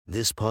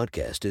This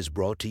podcast is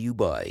brought to you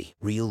by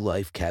Real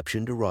Life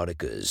Captioned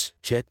Eroticas.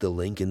 Check the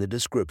link in the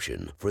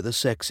description for the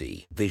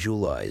sexy,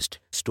 visualized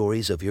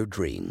stories of your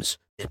dreams.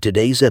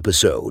 Today's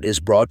episode is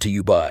brought to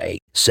you by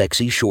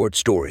Sexy Short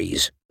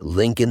Stories.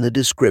 Link in the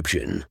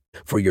description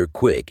for your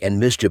quick and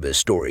mischievous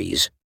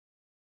stories.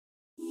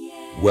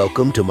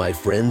 Welcome to my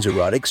friend's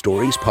Erotic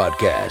Stories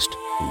podcast,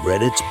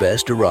 Reddit's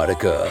Best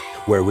Erotica,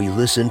 where we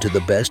listen to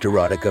the best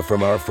erotica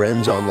from our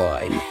friends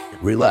online.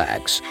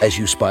 Relax as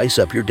you spice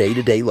up your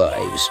day-to-day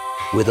lives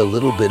with a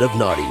little bit of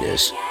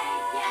naughtiness.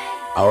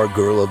 Our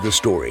girl of the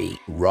story,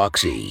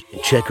 Roxy,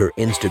 check her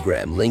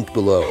Instagram linked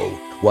below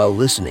while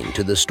listening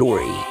to the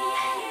story.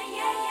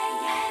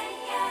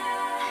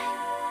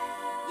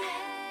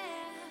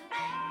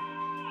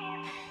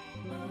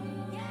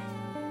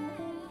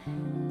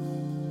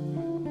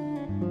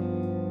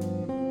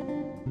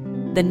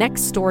 The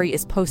next story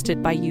is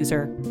posted by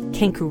user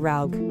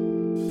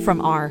Kankuraug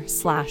from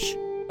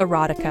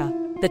r/erotica.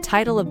 The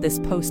title of this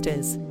post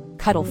is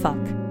Cuddle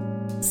Fuck.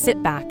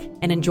 Sit back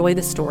and enjoy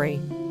the story.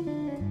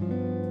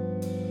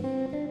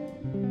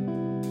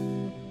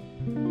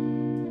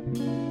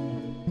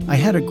 I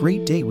had a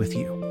great day with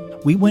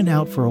you. We went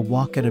out for a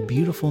walk at a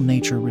beautiful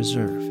nature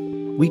reserve.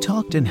 We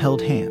talked and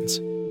held hands,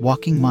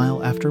 walking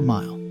mile after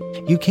mile.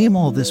 You came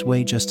all this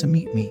way just to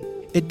meet me.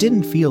 It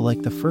didn't feel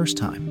like the first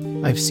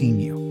time I've seen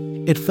you.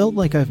 It felt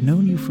like I've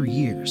known you for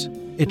years.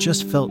 It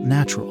just felt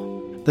natural.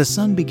 The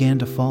sun began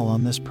to fall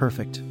on this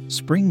perfect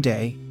spring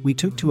day. We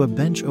took to a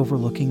bench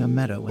overlooking a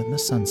meadow in the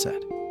sunset.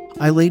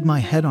 I laid my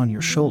head on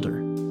your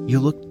shoulder.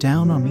 You looked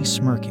down on me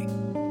smirking.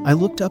 I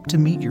looked up to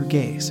meet your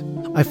gaze.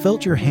 I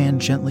felt your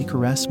hand gently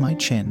caress my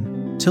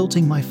chin,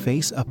 tilting my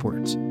face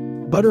upwards.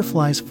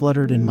 Butterflies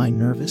fluttered in my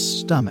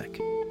nervous stomach.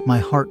 My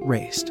heart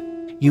raced.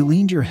 You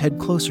leaned your head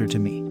closer to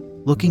me,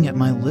 looking at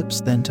my lips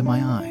then to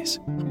my eyes.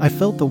 I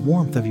felt the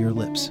warmth of your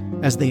lips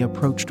as they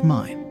approached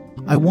mine.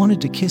 I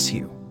wanted to kiss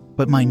you,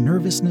 but my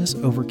nervousness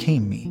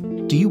overcame me.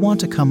 Do you want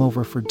to come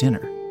over for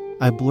dinner?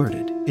 I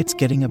blurted. It's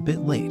getting a bit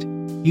late.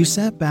 You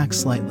sat back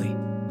slightly,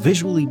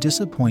 visually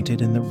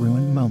disappointed in the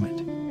ruined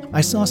moment.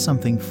 I saw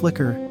something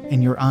flicker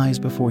in your eyes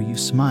before you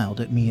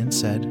smiled at me and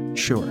said,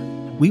 sure.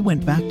 We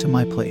went back to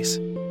my place,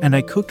 and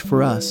I cooked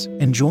for us,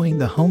 enjoying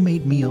the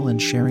homemade meal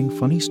and sharing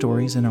funny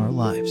stories in our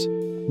lives.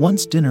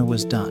 Once dinner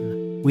was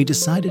done, we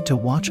decided to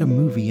watch a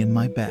movie in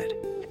my bed.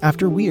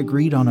 After we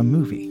agreed on a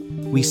movie,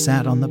 we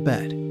sat on the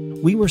bed.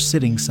 We were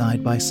sitting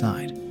side by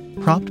side,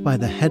 propped by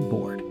the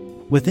headboard.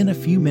 Within a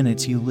few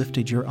minutes you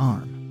lifted your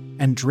arm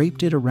and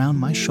draped it around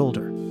my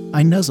shoulder.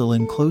 I nuzzled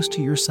in close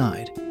to your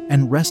side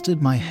and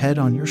rested my head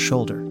on your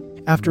shoulder.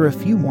 After a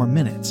few more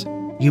minutes,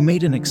 you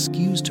made an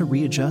excuse to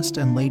readjust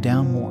and lay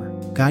down more,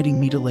 guiding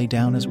me to lay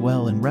down as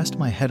well and rest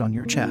my head on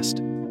your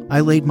chest. I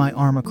laid my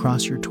arm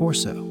across your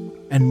torso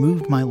and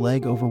moved my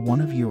leg over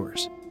one of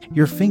yours.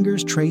 Your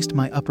fingers traced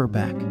my upper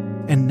back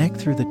and neck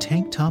through the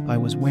tank top I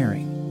was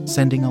wearing,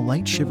 sending a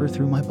light shiver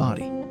through my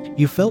body.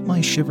 You felt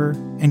my shiver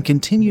and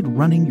continued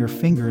running your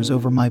fingers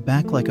over my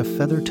back like a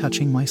feather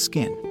touching my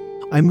skin.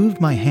 I moved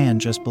my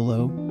hand just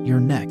below your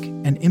neck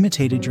and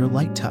imitated your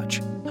light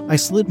touch. I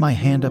slid my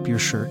hand up your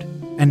shirt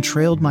and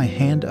trailed my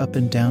hand up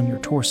and down your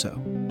torso,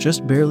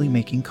 just barely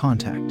making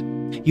contact.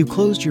 You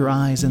closed your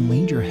eyes and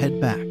leaned your head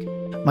back.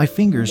 My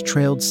fingers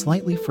trailed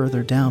slightly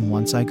further down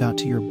once I got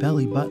to your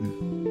belly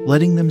button,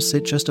 letting them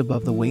sit just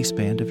above the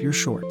waistband of your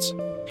shorts.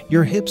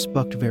 Your hips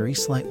bucked very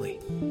slightly.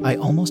 I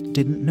almost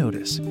didn't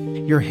notice,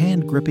 your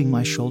hand gripping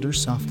my shoulder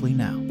softly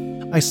now.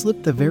 I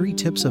slipped the very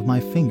tips of my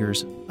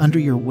fingers under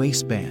your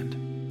waistband,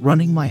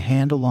 running my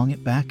hand along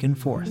it back and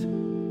forth.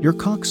 Your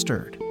cock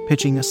stirred,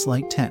 pitching a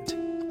slight tent.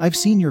 I've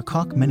seen your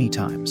cock many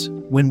times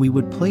when we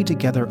would play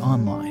together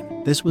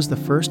online. This was the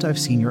first I've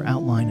seen your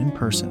outline in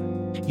person.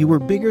 You were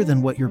bigger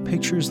than what your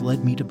pictures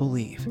led me to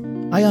believe.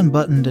 I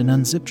unbuttoned and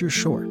unzipped your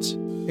shorts,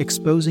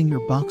 exposing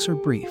your boxer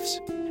briefs.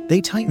 They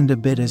tightened a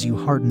bit as you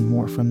hardened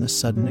more from the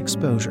sudden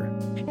exposure.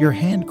 Your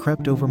hand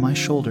crept over my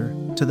shoulder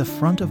to the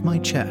front of my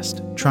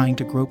chest, trying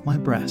to grope my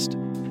breast.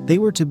 They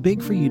were too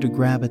big for you to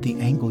grab at the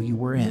angle you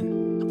were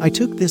in. I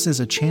took this as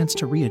a chance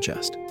to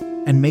readjust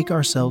and make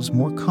ourselves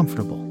more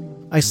comfortable.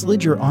 I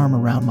slid your arm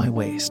around my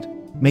waist,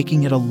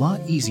 making it a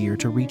lot easier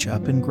to reach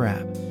up and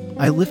grab.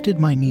 I lifted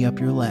my knee up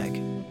your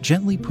leg,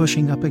 gently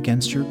pushing up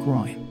against your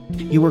groin.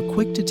 You were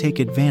quick to take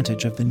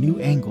advantage of the new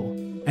angle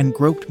and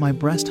groped my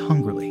breast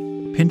hungrily,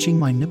 pinching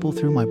my nipple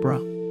through my bra.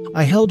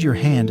 I held your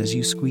hand as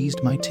you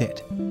squeezed my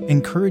tit,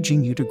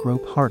 encouraging you to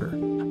grope harder.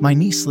 My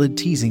knee slid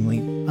teasingly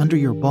under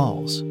your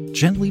balls,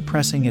 gently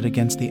pressing it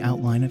against the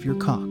outline of your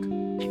cock.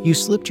 You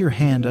slipped your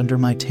hand under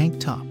my tank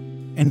top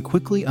and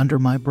quickly under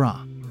my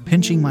bra,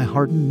 pinching my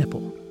hardened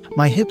nipple.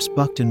 My hips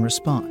bucked in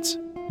response,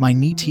 my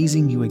knee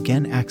teasing you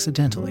again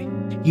accidentally.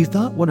 You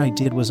thought what I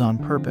did was on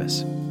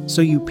purpose,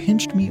 so you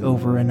pinched me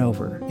over and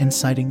over,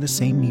 inciting the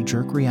same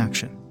knee-jerk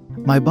reaction.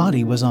 My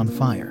body was on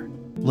fire,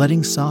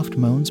 letting soft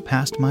moans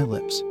past my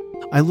lips.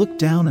 I looked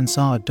down and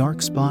saw a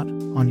dark spot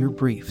on your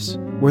briefs,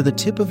 where the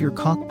tip of your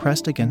cock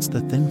pressed against the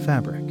thin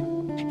fabric.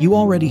 You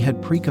already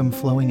had precum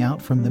flowing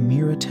out from the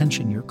mere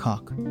attention your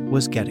cock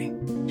was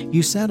getting.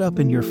 You sat up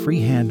and your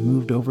free hand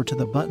moved over to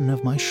the button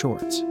of my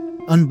shorts,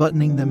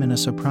 unbuttoning them in a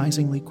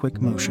surprisingly quick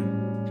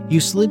motion. You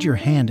slid your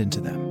hand into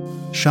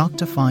them, shocked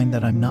to find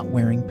that I'm not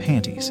wearing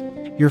panties.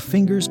 Your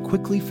fingers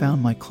quickly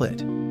found my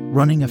clit,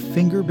 running a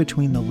finger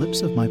between the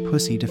lips of my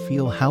pussy to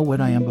feel how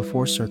wet I am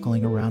before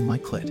circling around my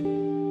clit,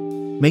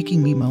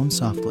 making me moan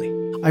softly.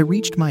 I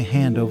reached my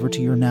hand over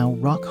to your now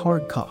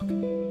rock-hard cock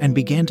and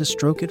began to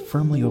stroke it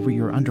firmly over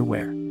your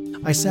underwear.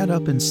 I sat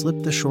up and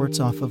slipped the shorts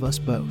off of us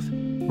both,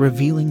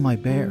 revealing my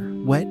bare,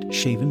 wet,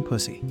 shaven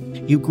pussy.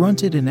 You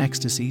grunted in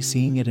ecstasy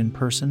seeing it in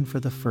person for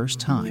the first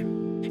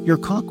time. Your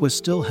cock was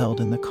still held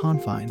in the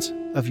confines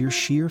of your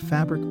sheer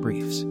fabric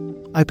briefs.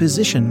 I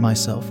positioned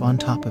myself on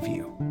top of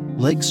you,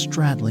 legs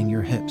straddling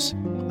your hips.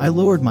 I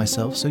lowered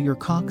myself so your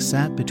cock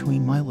sat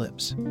between my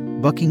lips,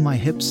 bucking my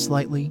hips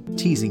slightly,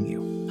 teasing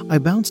you. I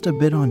bounced a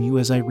bit on you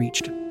as I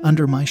reached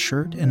under my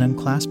shirt and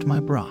unclasped my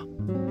bra,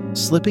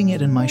 slipping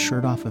it and my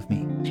shirt off of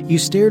me. You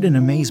stared in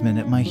amazement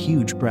at my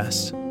huge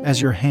breasts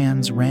as your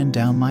hands ran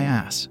down my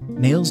ass,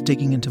 nails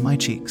digging into my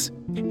cheeks.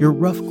 Your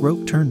rough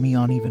grope turned me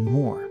on even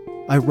more.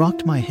 I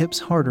rocked my hips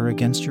harder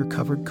against your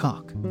covered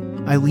cock.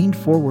 I leaned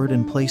forward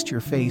and placed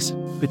your face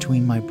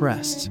between my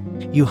breasts.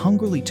 You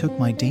hungrily took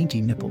my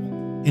dainty nipple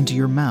into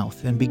your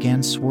mouth and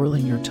began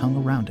swirling your tongue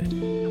around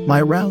it.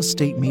 My aroused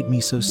state made me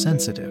so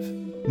sensitive.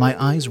 My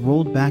eyes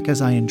rolled back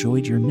as I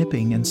enjoyed your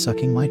nipping and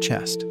sucking my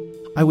chest.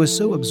 I was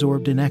so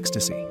absorbed in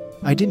ecstasy,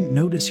 I didn't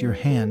notice your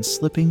hands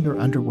slipping your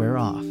underwear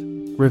off,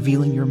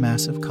 revealing your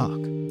massive cock.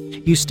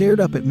 You stared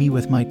up at me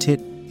with my tit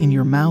in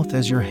your mouth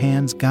as your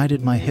hands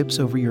guided my hips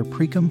over your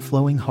precum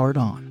flowing hard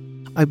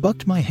on. I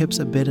bucked my hips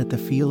a bit at the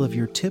feel of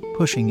your tip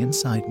pushing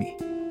inside me.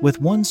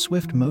 With one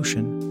swift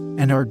motion,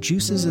 and our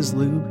juices as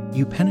lube,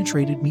 you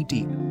penetrated me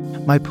deep.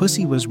 My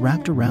pussy was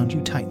wrapped around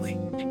you tightly.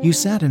 You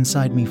sat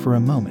inside me for a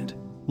moment,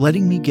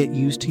 letting me get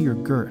used to your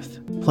girth,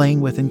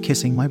 playing with and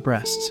kissing my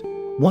breasts.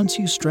 Once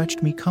you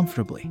stretched me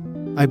comfortably,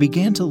 I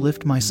began to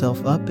lift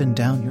myself up and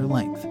down your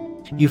length.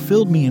 You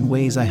filled me in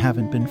ways I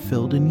haven't been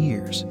filled in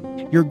years.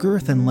 Your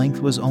girth and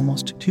length was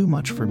almost too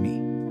much for me,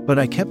 but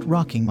I kept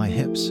rocking my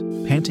hips,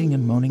 panting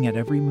and moaning at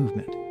every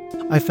movement.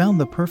 I found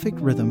the perfect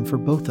rhythm for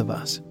both of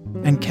us,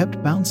 and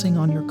kept bouncing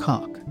on your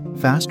cock,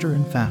 faster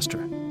and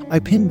faster. I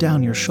pinned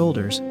down your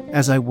shoulders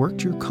as I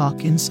worked your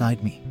cock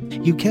inside me.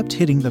 You kept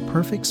hitting the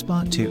perfect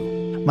spot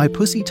too. My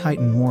pussy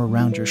tightened more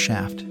around your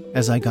shaft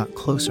as I got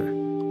closer.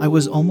 I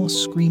was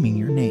almost screaming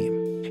your name.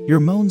 Your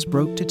moans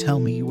broke to tell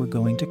me you were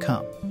going to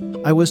come.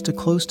 I was too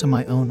close to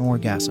my own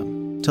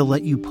orgasm to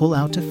let you pull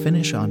out to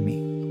finish on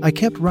me. I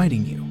kept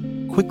riding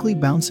you, quickly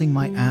bouncing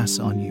my ass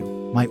on you,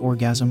 my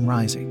orgasm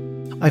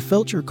rising. I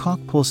felt your cock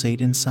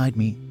pulsate inside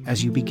me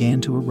as you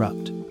began to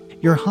erupt.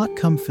 Your hot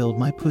cum filled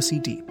my pussy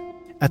deep.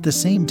 At the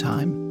same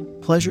time,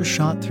 pleasure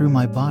shot through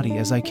my body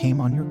as I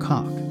came on your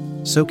cock,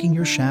 soaking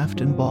your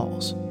shaft and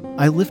balls.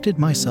 I lifted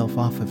myself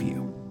off of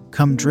you,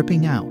 cum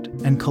dripping out,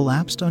 and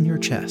collapsed on your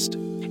chest.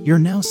 Your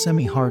now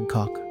semi-hard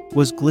cock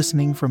was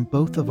glistening from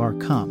both of our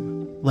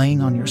cum,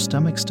 laying on your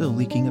stomach still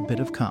leaking a bit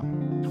of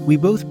cum. We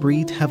both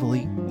breathed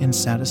heavily in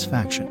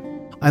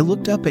satisfaction. I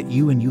looked up at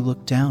you and you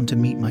looked down to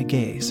meet my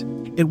gaze.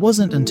 It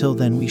wasn't until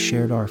then we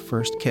shared our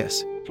first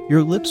kiss.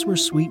 Your lips were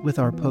sweet with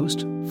our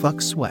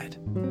post-fuck sweat.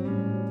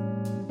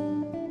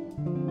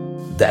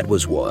 That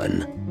was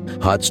one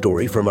hot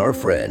story from our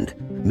friend.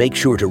 Make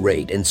sure to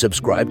rate and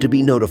subscribe to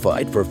be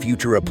notified for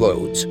future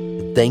uploads.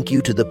 Thank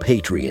you to the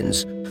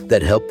Patreons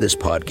that help this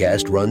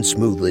podcast run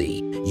smoothly.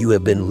 You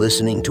have been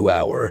listening to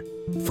our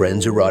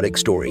Friends Erotic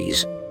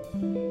Stories.